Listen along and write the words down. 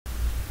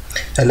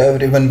Hello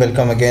everyone,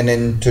 welcome again,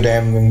 and today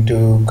I'm going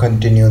to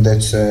continue the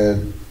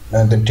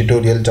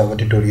tutorial, Java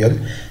tutorial.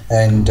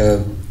 And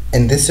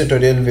in this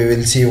tutorial we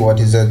will see what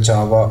is a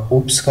Java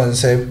OOPS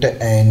concept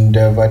and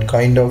what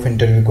kind of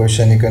interview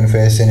question you can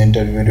face in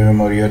interview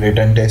room or your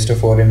written test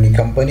for any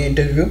company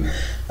interview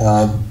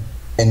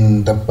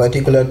in the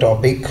particular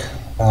topic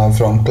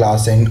from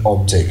class and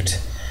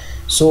object.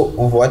 So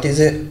what is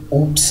a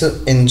OOPS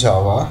in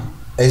Java?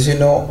 As you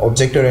know,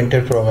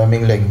 object-oriented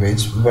programming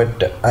language,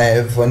 but I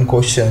have one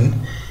question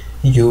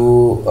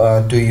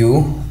to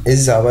you.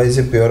 Is Java is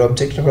a pure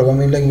object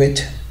programming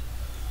language?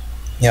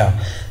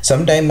 Yeah,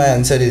 sometime my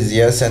answer is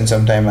yes and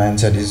sometime my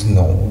answer is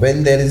no.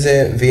 Well,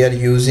 we are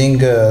using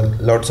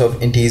lots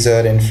of integer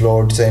and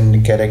floats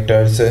and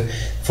characters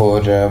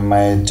for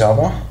my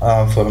Java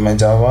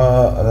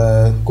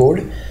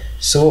code.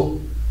 So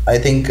I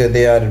think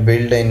they are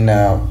built in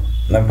a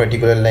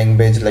particular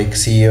language like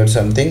C or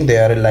something. They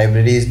are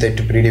libraries, that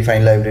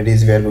predefined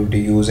libraries we are going to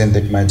use in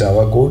that my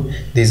Java code.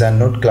 These are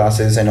not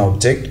classes and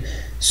object.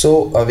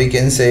 So we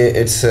can say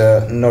it's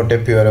not a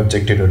pure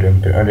object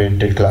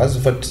oriented class,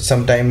 but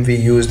sometimes we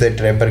use that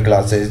wrapper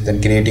classes, then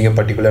creating a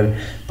particular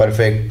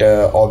perfect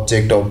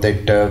object of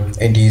that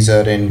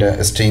integer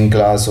and string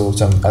class or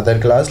some other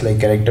class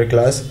like character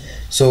class.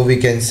 So we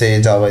can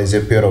say Java is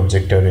a pure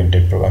object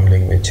oriented programming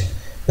language.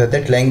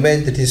 That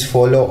language that is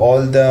follow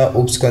all the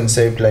OOPS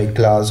concept like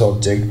class,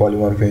 object,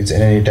 polymorphism,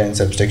 inheritance,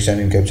 abstraction,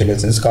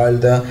 encapsulation is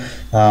called the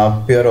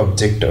pure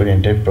object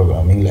oriented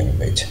programming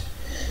language.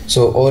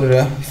 So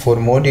or for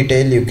more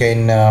detail you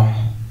can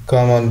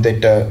come on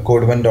that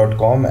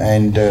code1.com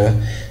and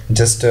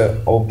just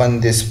open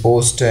this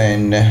post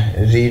and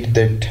read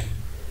that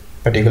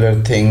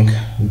particular thing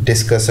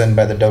discussion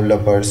by the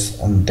developers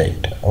on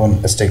that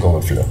on Stack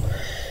Overflow.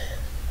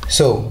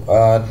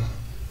 So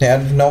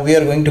now we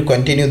are going to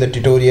continue the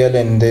tutorial.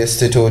 In this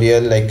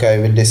tutorial, like I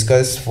will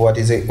discuss what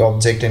is a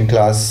object and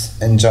class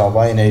in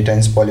Java,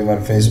 inheritance,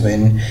 polymorphism,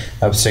 and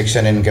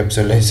abstraction and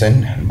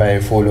encapsulation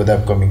by follow the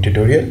upcoming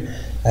tutorial.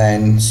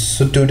 And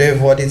so today,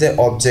 what is an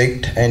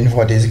object and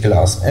what is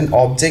class? An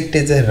object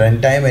is a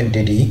runtime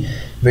entity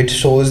which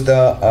shows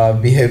the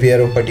behavior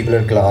of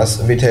particular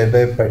class which have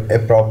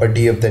a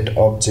property of that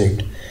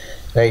object,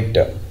 right?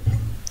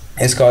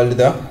 Is called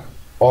the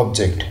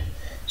object.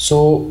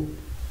 So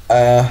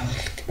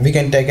we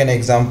can take an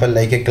example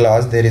like a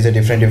class. There is a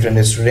different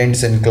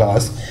students in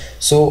class,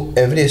 so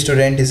every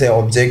student is an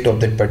object of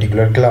that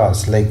particular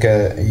class. Like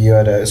you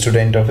are a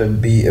student of a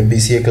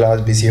BCA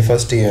class, BCA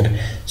first year,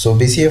 so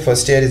BCA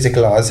first year is a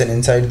class, and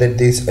inside that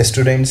these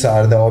students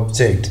are the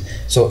object.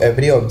 So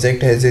every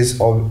object has its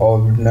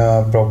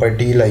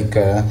property, like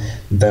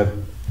the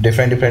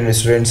different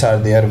students are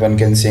there. One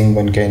can sing,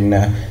 one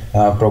can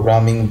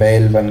programming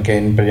bell, one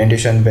can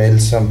presentation bell,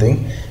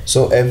 something.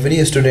 So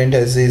every student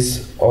has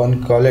his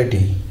own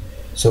quality,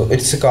 so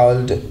it's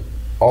called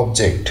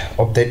object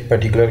of that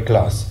particular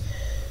class.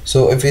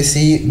 So if we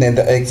see then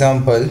the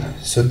example,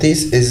 so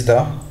this is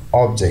the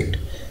object.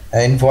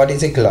 And what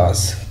is a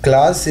class?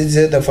 Class is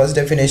the first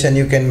definition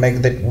you can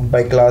make that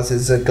by class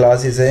is a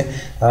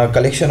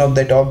collection of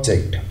that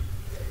object,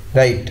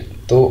 right?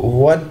 So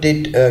what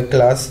did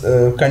class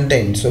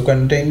contain? So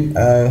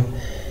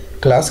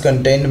class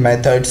contained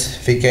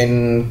methods. We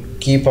can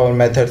keep our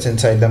methods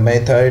inside the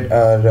method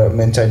or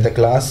inside the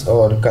class,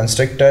 or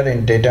constructor,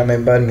 and data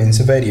member means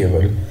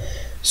variable.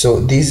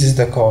 So this is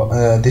the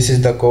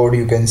code.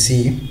 You can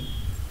see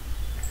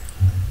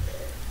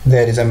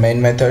there is a main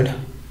method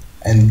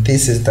and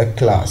this is the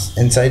class.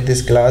 Inside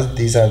this class,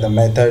 these are the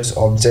methods,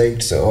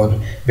 objects, or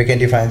we can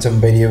define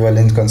some variable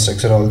in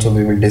constructor also.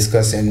 We will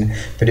discuss in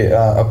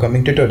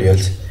upcoming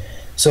tutorials.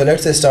 So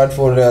let's start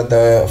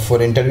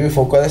for interview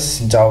focus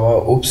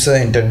Java OOPS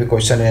interview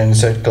question and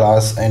answer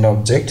class and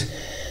object.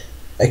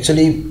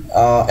 Actually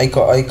I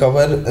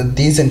cover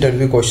these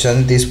interview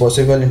questions, these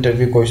possible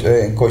interview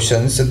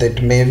questions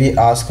that may be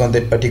asked on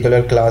that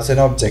particular class and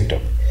object.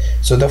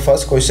 So the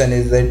first question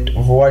is that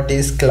what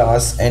is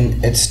class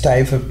and its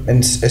type,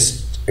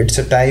 it's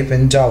a type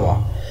in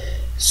Java.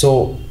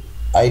 So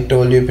I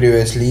told you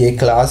previously a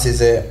class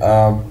is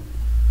a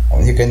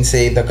you can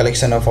say the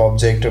collection of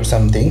object or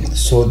something.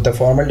 So the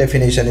formal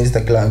definition is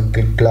the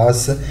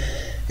class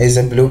is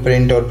a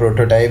blueprint or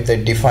prototype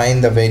that define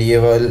the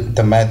variable,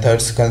 the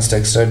methods,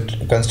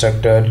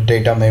 constructor,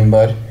 data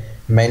member.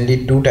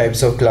 Mainly two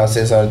types of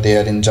classes are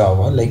there in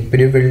Java, like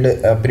pre-built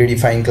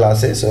predefined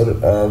classes,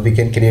 or we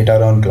can create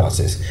our own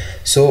classes.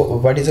 So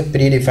what is a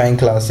predefined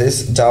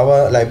classes?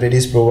 Java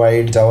libraries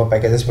provide, Java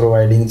packages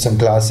providing some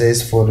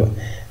classes for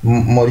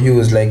more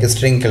use, like a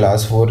string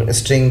class for a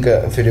string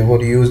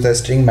for use the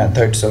string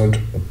methods or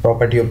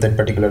property of that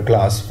particular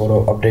class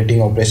for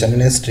updating operation in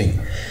a string.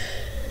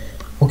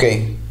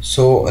 Okay,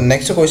 so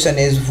next question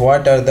is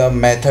what are the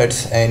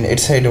methods and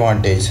its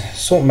advantage?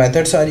 So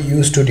methods are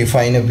used to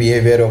define a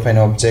behavior of an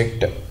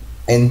object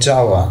in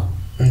Java.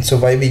 So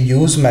why we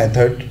use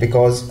method?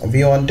 Because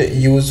we want to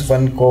use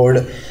one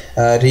code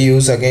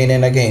reuse again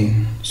and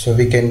again. So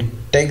we can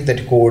take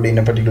that code in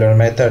a particular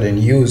method and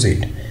use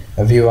it.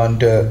 We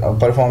want to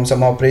perform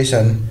some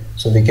operation,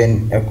 so we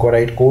can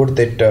write code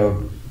that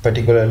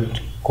particular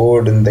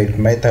code in that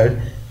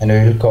method and we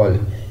will call.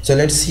 So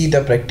let's see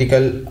the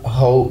practical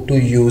how to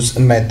use a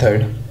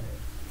method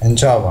in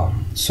Java.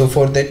 So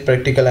for that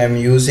practical I am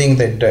using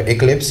that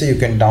Eclipse. You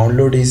can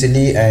download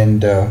easily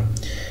and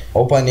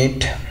open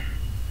it.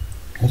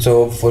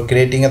 So for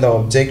creating the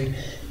object,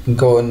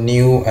 go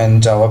new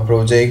and Java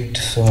project.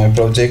 So my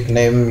project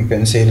name, you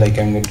can say like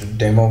I'm going to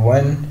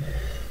demo1.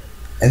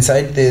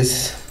 Inside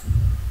this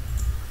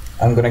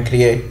I'm going to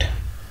create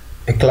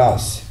a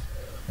class,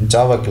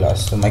 Java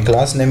class. So my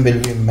class name will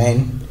be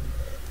main.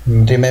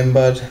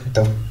 Remember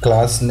the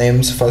class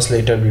name's first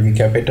letter will be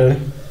capital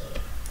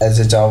as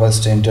a Java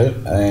standard,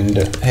 and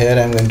here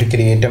I'm going to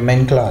create a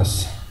main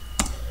class,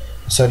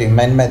 sorry,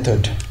 main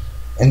method.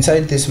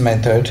 Inside this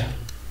method,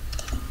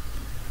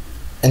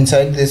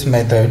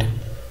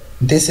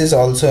 this is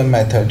also a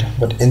method,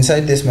 but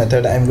inside this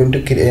method I'm going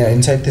to create,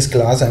 inside this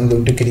class I'm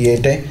going to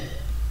create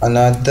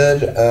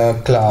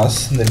another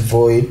class, that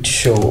void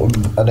show,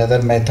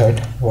 another method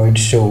void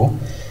show.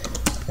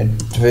 It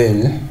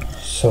will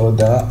show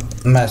the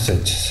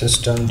message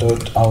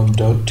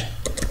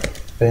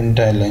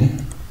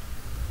system.out.println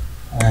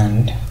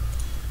and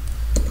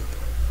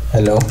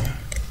hello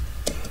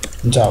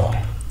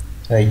Java,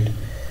 right?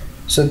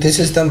 So this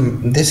is the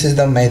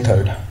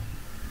method.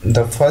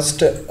 The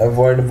first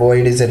word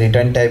void is a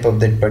return type of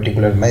that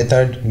particular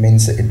method,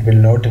 means it will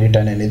not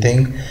return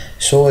anything.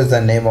 Show is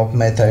the name of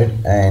method,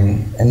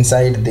 and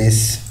inside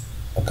this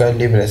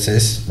curly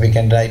braces we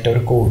can write our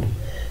code.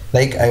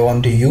 Like I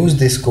want to use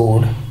this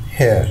code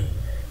here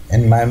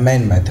in my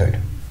main method.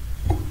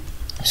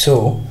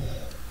 So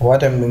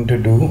what I'm going to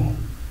do,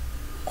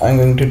 I'm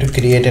going to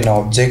create an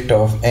object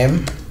of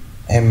m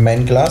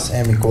main class,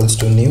 m equals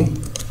to new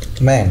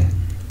main,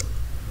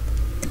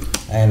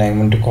 and I'm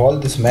going to call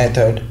this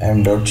method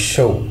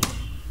m.show.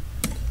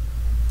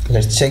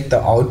 Let's check the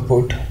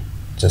output.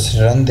 Just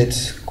run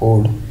this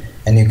code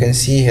and you can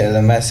see here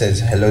the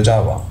message hello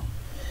Java.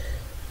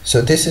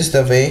 So this is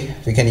the way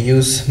we can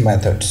use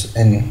methods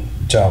in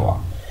Java.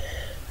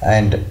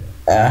 And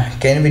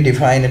can we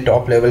define a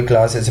top level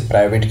class as a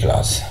private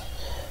class?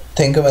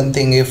 Think of one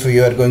thing, if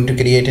you are going to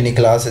create any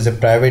class as a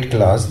private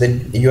class,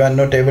 then you are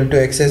not able to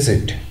access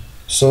it.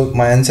 So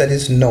my answer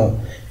is no,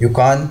 you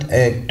can't.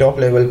 A top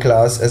level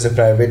class as a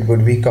private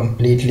would be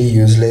completely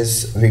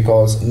useless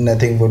because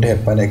nothing would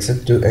happen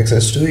except to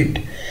access to it.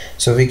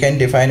 So we can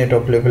define a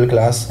top level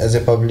class as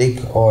a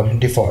public or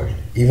default.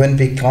 Even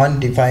we can't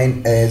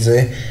define as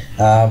a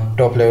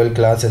top level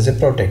class as a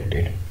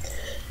protected.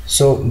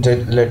 So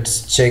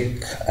let's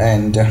check,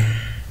 and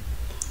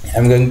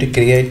I'm going to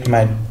create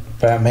my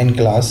main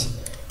class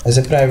as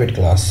a private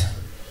class.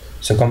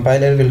 So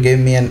compiler will give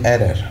me an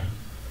error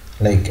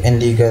like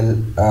illegal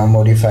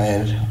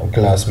modifier or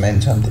class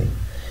main something.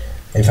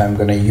 If I'm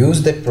gonna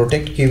use that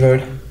protect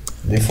keyword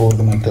before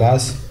my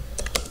class,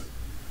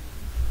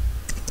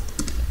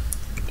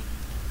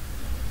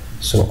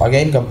 so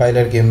again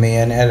compiler give me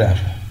an error,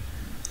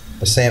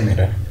 the same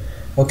error.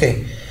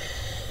 Okay,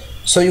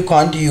 so you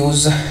can't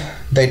use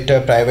that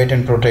private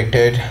and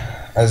protected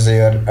as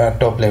your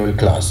top level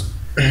class.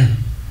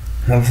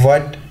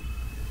 What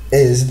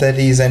is the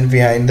reason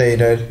behind the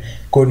error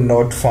could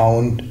not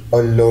found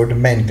or load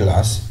main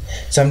class?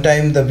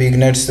 Sometimes the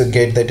beginners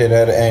get that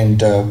error,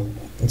 and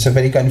it's a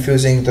very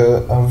confusing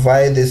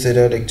why this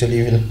error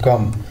actually will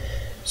come.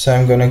 So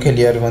I'm gonna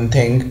clear one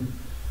thing.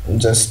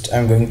 Just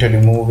I'm going to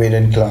remove it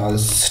in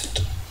class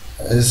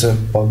as a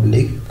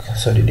public,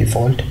 sorry,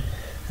 default,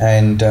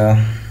 and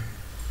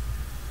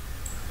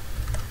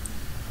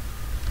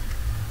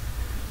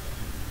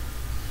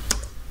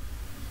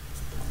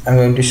I'm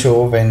going to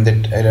show when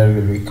that error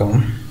will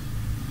become.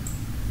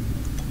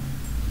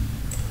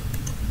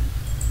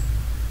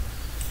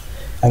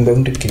 I'm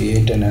going to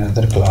create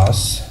another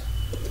class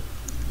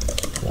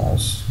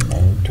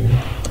main2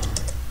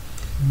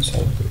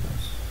 inside the class.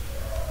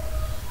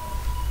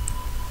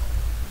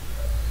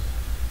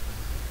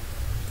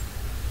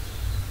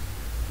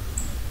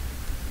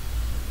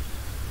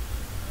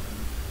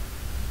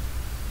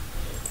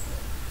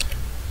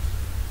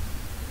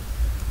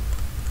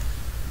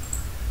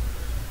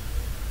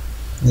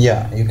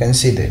 Yeah, you can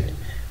see that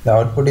the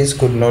output is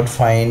could not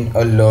find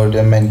or load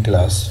a main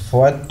class.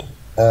 What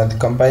the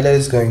compiler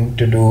is going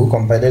to do,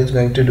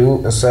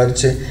 a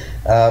search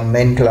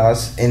main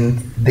class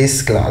in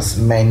this class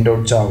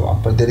main.java,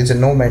 but there is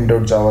no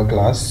main.java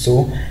class,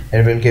 so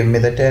it will give me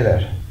that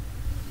error.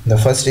 The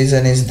first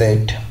reason is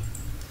that,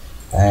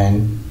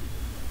 and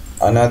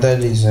another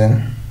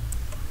reason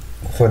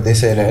for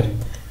this error,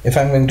 if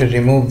I'm going to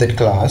remove that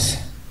class,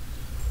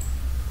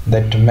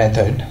 that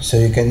method, so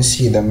you can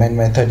see the main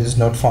method is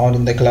not found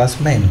in the class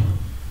main.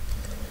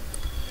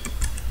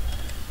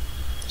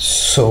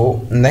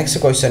 So next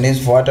question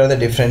is, what are the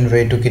different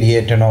way to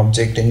create an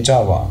object in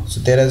Java? So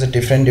there is a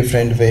different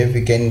way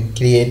we can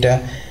create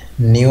a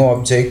new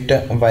object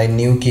by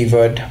new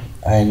keyword,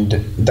 and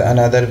the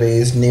another way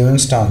is new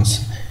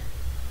instance.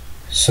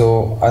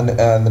 So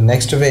the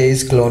next way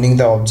is cloning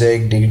the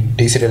object,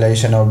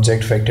 deserialization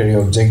object, factory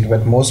object.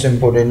 But most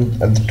important,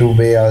 the two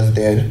ways are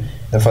there.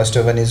 The first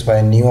one is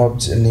by new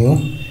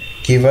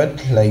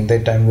keyword, like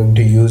that I'm going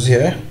to use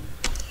here,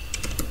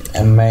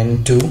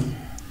 man2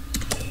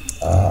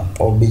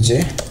 obj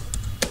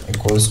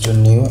equals to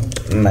new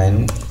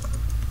man2.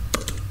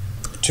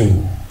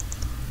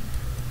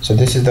 So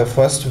this is the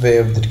first way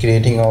of the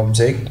creating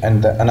object,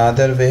 and the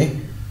another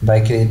way by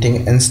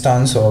creating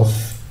instance of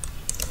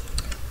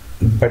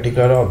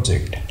particular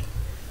object.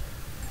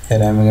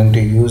 Here I'm going to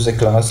use a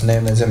class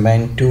name as a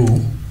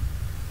man2,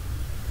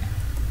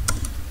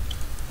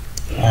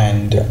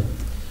 and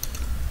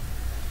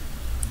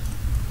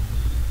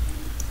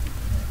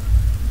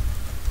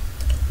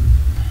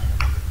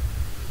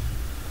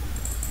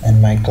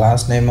my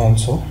class name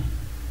also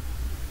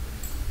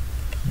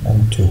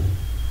man2.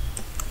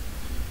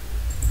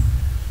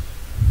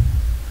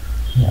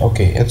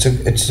 Okay, it's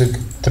a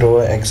throw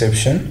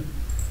exception.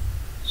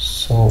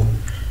 So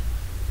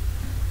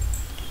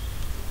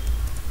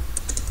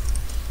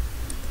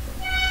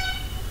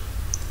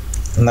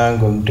now I'm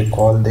going to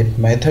call that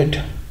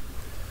method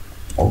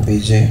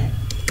obj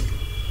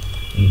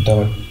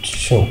dot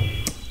show.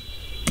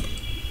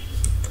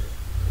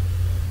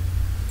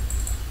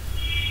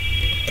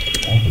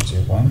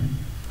 obj1.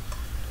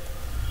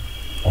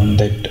 On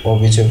that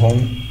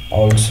obj1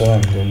 also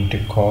I'm going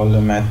to call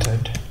a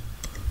method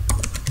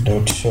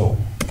dot show.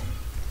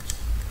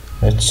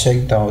 Let's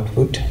check the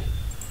output.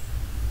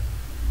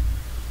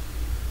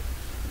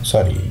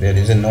 Sorry, there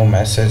is no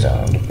message. I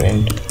want to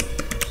print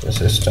the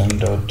system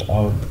dot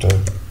out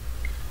dot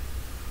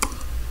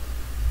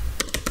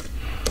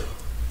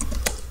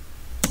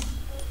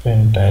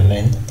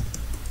println.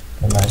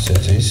 The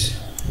message is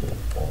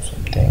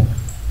something.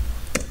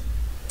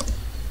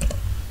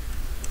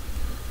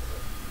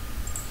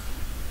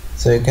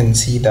 So you can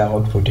see the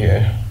output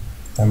here.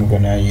 I'm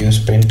gonna use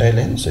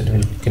println, so it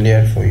will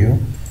clear for you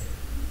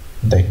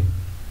that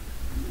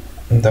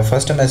the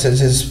first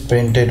message is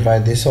printed by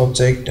this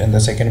object and the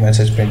second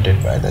message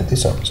printed by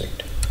this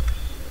object.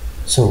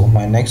 So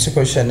my next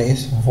question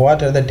is,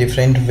 what are the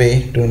different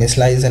way to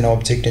initialize an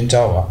object in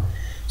Java?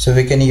 So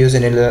we can use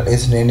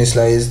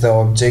initialize the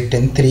object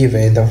in three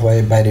ways: the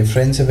way by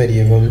reference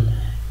variable,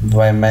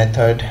 by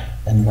method,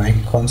 and by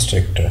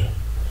constructor.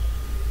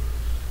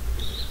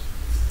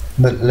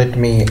 But let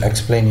me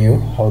explain you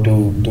how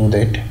to do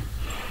that.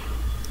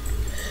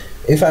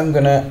 If I'm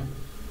gonna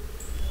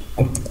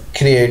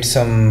create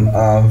some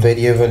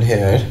variable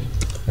here,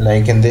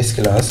 like in this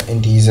class,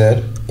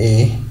 integer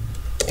a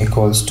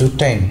equals to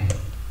 10,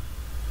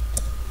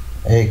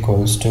 a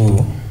equals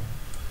to,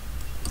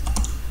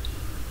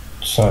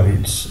 sorry,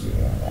 it's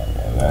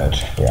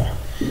yeah,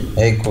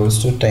 a equals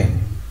to 10,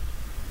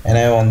 and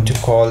I want to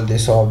call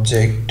this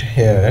object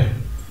here.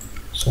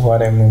 So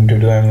what I'm going to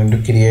do, I'm going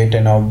to create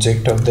an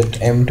object of that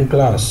m2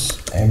 class,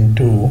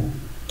 m2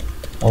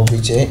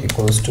 obj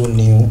equals to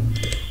new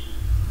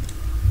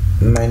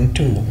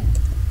man2,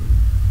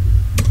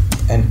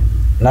 and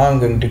now I'm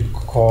going to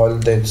call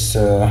this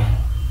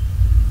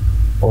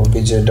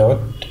obj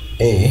dot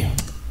a,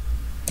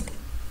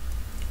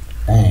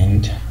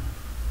 and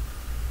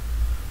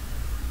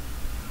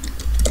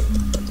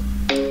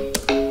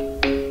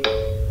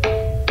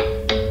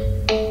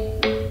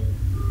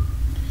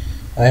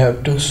I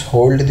have to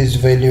hold this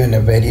value in a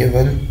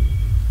variable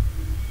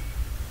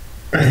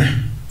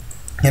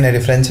in a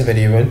reference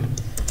variable.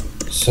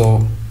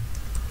 So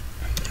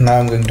now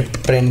I'm going to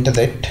print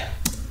that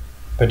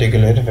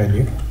particular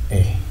value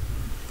a.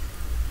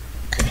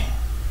 Okay,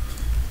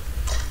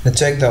 let's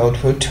check the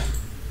output,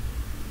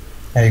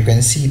 and you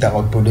can see the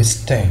output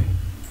is 10.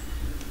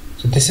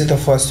 So this is the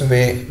first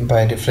way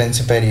by reference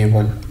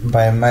variable.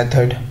 By a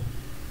method,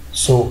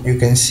 so you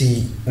can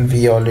see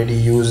we already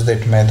use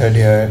that method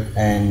here,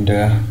 and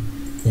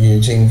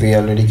we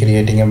already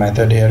creating a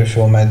method here,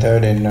 show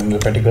method, and on the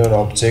particular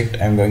object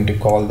I'm going to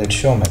call that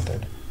show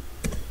method.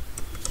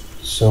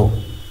 So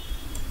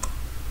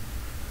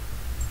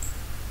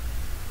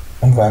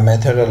by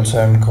method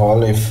also I'm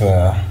call if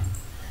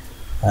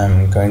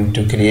I'm going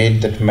to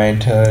create that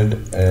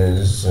method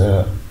as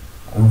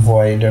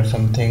void or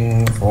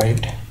something,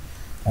 void,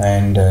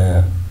 and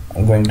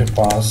I'm going to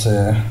pass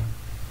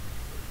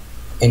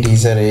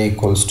integer a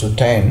equals to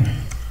 10,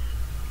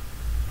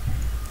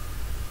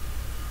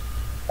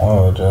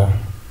 or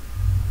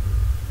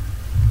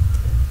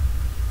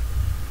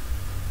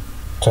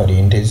sorry,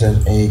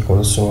 integer a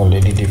equals to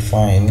already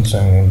defined, so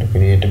I'm going to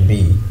create a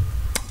b,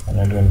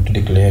 and I'm going to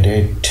declare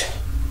it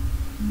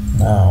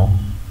now,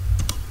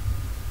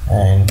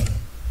 and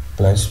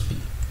plus b.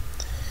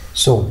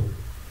 So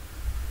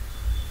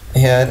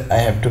here I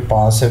have to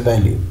pass a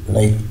value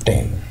like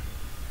 10.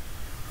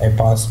 I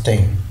pass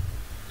 10,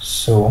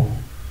 so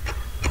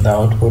the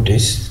output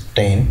is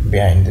 10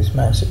 behind this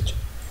message,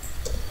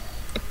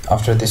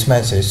 after this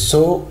message.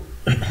 So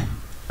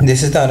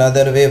this is the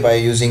another way by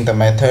using the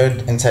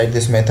method. Inside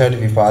this method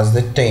we pass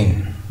the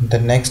 10. The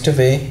next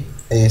way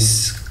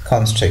is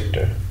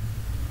constructor.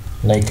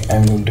 Like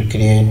I'm going to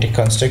create a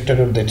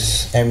constructor of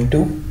this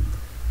m2,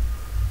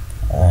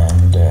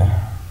 and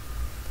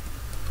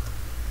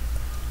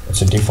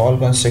it's a default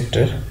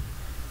constructor.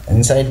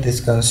 Inside this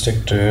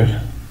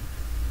constructor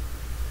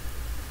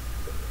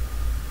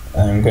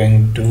I'm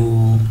going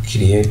to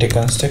create a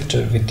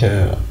constructor with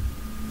a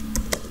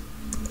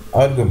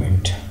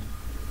argument,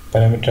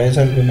 parameterized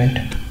argument,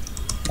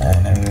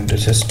 and I'm going to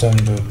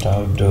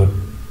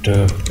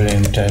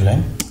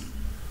system.out.println.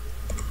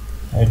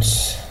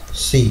 it's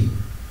C.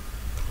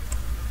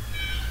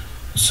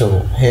 So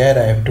here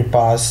I have to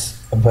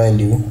pass a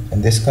value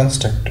in this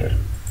constructor.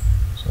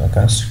 So the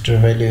constructor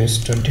value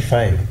is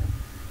 25.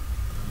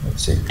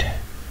 That's it.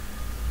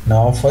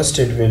 Now first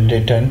it will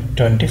return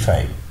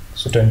 25.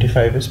 So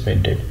 25 is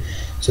printed.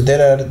 So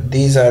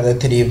these are the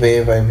three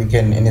ways why we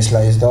can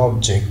initialize the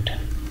object.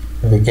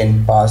 We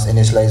can pass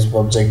initialize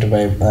object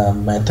by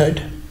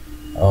method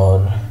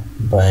or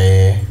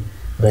by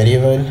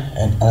variable,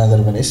 and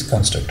another one is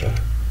constructor.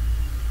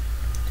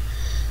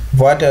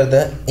 What are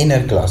the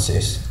inner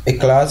classes? A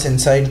class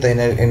inside the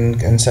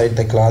inside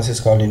the class is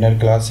called inner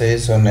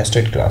classes or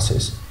nested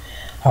classes.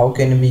 How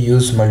can we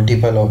use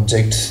multiple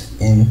objects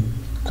in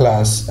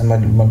class,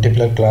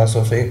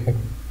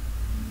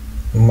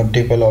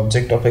 multiple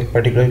object of a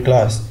particular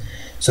class?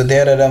 So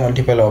there are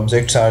multiple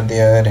objects are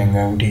there, and I'm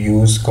going to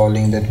use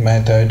calling that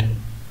method,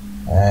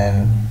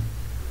 and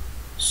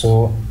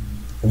so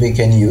we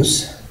can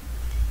use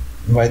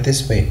by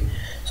this way.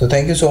 So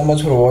thank you so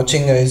much for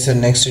watching, guys.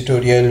 In next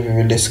tutorial we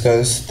will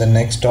discuss the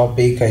next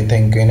topic, I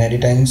think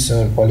inheritance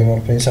or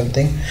polymorphism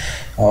something.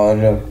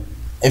 Or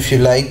if you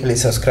like,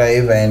 please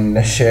subscribe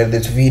and share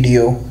this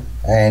video,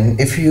 and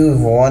if you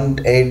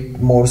want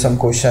add more some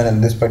question in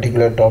this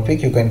particular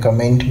topic, you can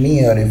comment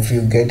me, or if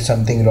you get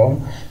something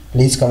wrong,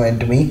 please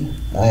comment me,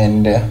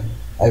 and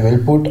I will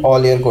put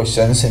all your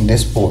questions in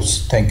this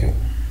post. Thank you.